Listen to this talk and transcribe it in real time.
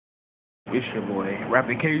It's your boy,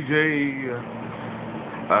 Rapidkj.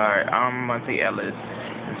 Alright, I'm Monte Ellis,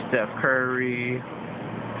 Steph Curry,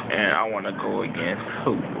 and I want to go against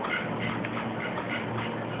who?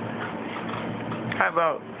 How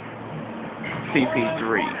about CP3?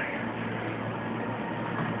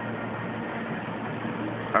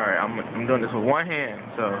 Alright, I'm doing this with one hand,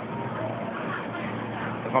 so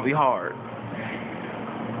it's gonna be hard.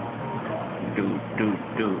 Do.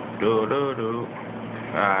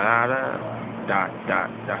 Da da da da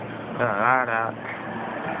da da.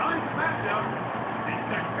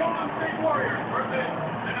 Jam Warriors Hornets.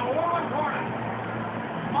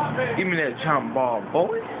 Give me that jump ball,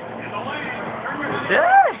 boy.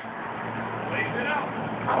 Yeah.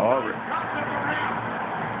 All right.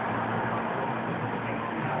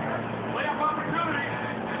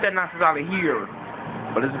 That knocks us out of here,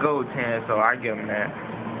 but it's gold 10, so I give him that.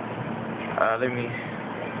 Let me.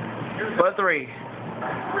 For 3.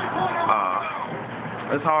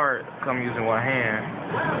 It's hard because I'm using one hand.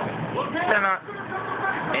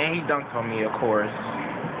 And he dunked on me, of course.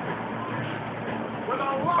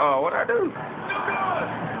 Oh, what'd I do?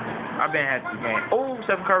 I've been happy game. Oh,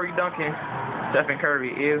 Stephen Curry dunking. Stephen Curry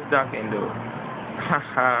is dunking, dude.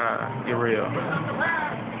 Haha, get real.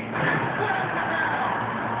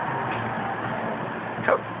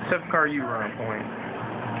 Help Stephen Curry, you run point.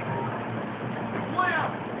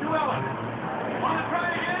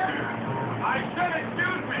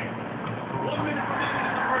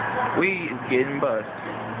 We is getting bust.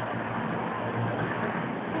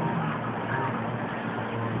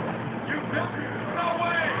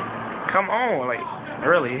 Come on, like,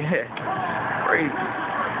 really? Crazy.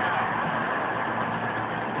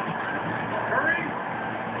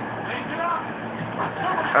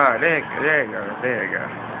 Oh, there you go.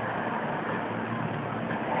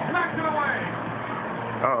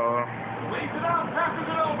 Uh-oh.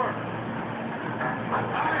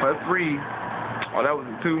 For 3. Oh, that was a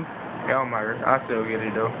 2. Oh my God, I still get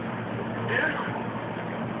it though.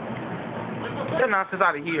 That knocks us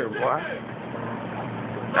out of here, boy.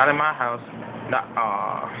 Not in my house.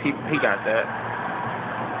 Nah, he got that.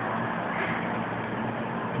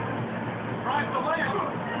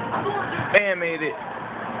 And made it.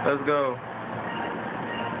 Let's go.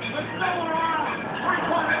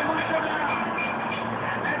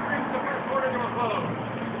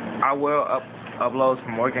 I will upload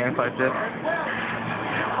some more games like this.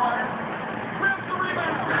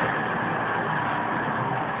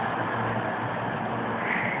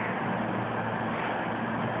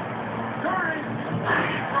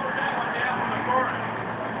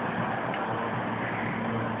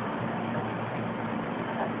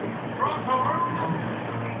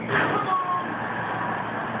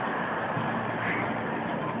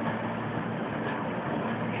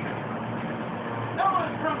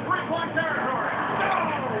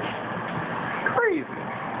 Crazy.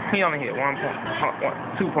 He only hit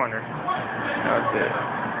 2-pointer. That's it.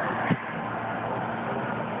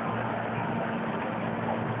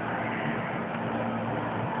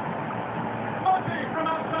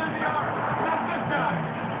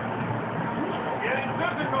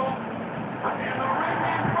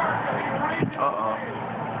 Uh-oh.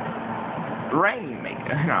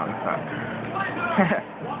 Rainmaker. No, it's not.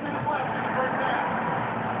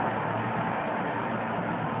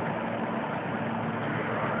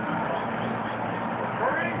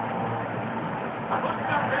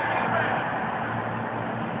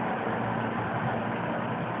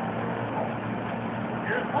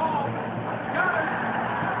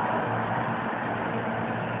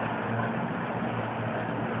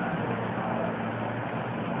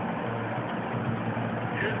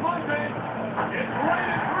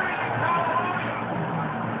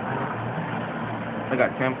 I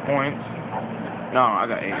got 10 points. No, I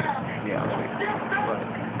got 8. Yeah, sweet.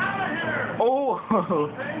 Oh,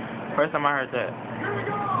 first time I heard that.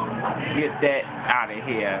 Get that out of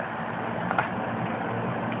here.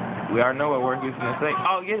 We already know what we're using to say.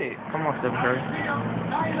 Oh, get it. Come on, Stephen Curry.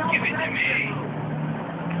 Give it to me.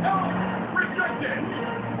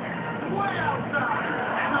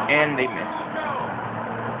 And they missed.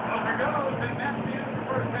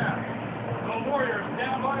 The Warriors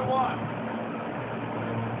down by 1.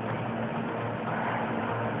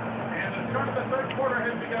 And the start of the third quarter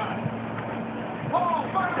has begun.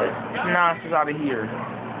 Nah, she's out of here. And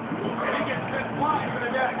he gets this flying to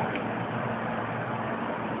the deck.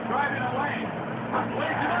 Driving a lane.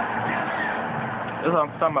 Lays it up and in. This is what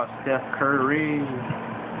I'm talking about, Steph Curry.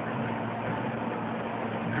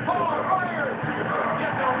 Warriors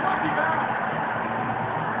get the lucky bounce.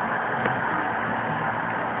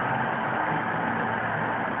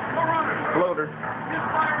 Floater.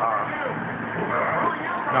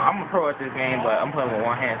 pro at this game, but I'm playing with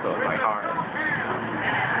one hand, so it's like hard.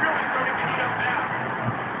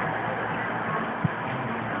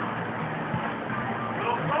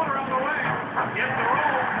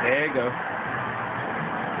 There you go.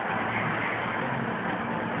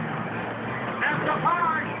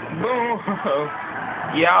 Boom.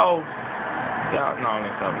 Yo. No,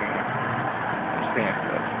 it's up, man. I'm seeing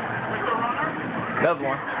stuff. Another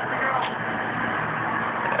one.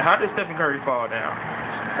 How did Stephen Curry fall down?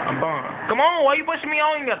 I'm bummed. Come on, why you pushing me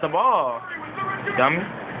on? You got the ball. Dummy.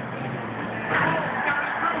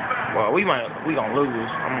 Well, we gonna lose.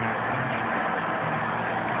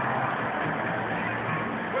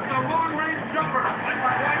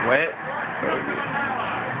 Wet.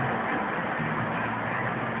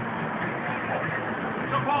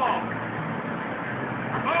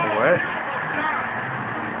 What?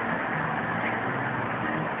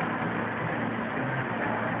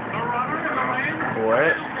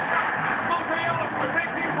 What?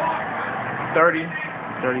 30.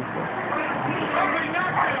 34.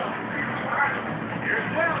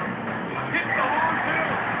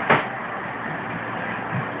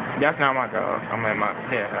 That's not my dog. I'm at my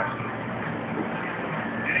head house.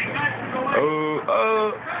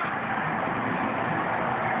 Oh.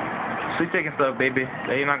 Sweet taking stuff, baby.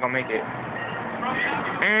 You're not gonna make it.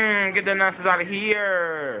 Get the nonsense out of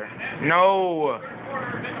here. No.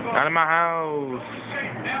 Not in my house.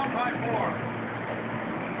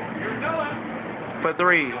 For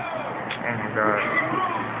 3. Oh my god.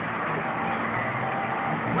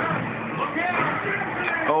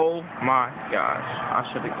 Oh my gosh. I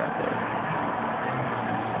should have got that.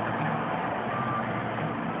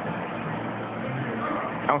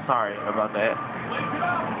 I'm sorry about that.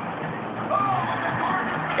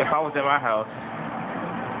 If I was at my house,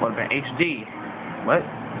 it would have been HD. What?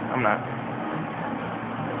 I'm not.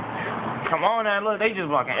 Come on now, look, they just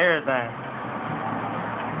blocking everything.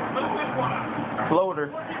 Floater.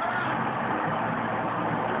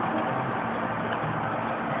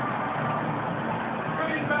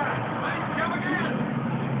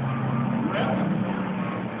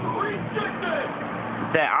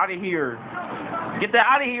 Get that out of here. Get that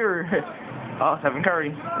out of here. Oh, Stephen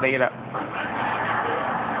Curry. Lay it up.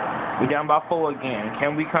 We down by 4 again.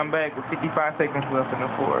 Can we come back with 55 seconds left in the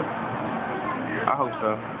 4th? I hope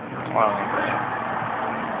so.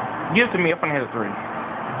 Give it to me. I'm gonna hit a 3.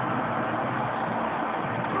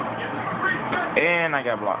 And I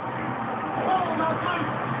got blocked.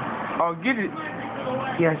 Oh, get it.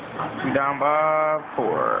 Yes. We down by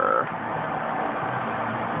 4.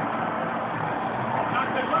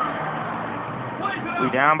 We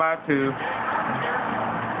down by 2.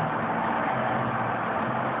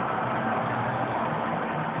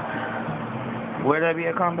 Would that be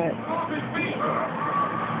a comeback?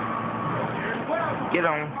 Get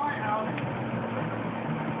on.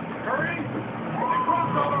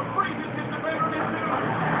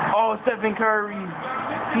 Oh, Stephen Curry.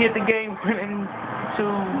 He hit the game winning 2.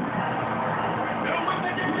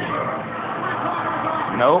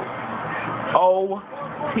 Nope.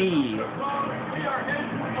 O.T.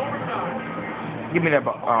 Give me that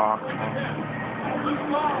ball.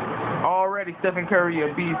 Already Stephen Curry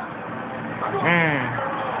a beast.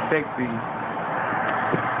 Sexy.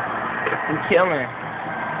 We're killing.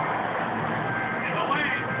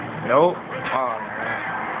 Nope. Oh, man.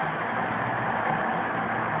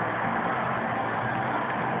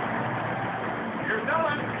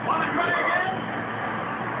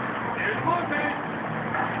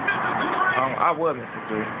 I was Mr.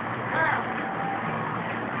 3.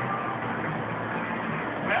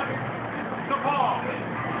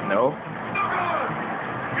 No.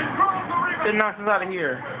 Get nonsense out of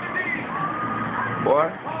here. Boy.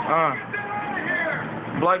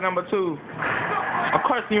 Block number 2. Of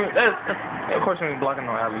course you ain't blocking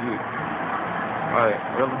no alley-oop. Alright,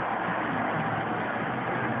 really?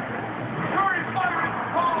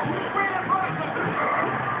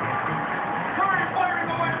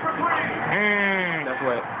 That's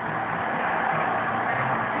wet.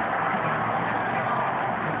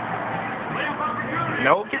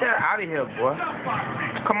 Nope, get that out of here, boy.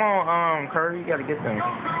 Come on, Curry, you gotta get them.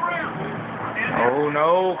 Oh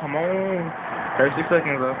no, come on. 36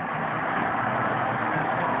 seconds left.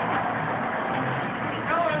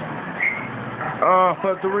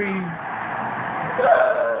 For 3.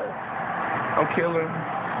 I'm killing.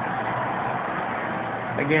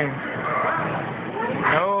 Again.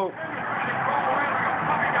 Nope.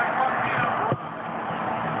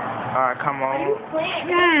 Alright, come on.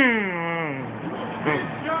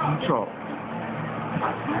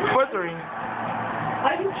 For 3.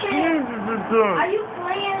 you kidding? Are you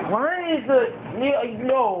playing? Why is the... Yeah,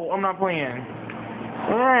 no, I'm not playing.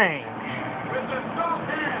 Dang.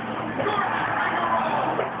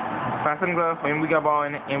 5 seconds left, and we got ball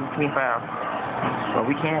in between fouls. But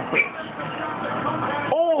we can't push.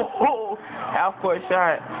 Oh, half court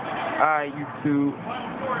shot. Alright, YouTube.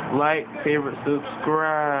 Like, favorite,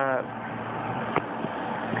 subscribe.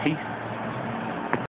 Peace.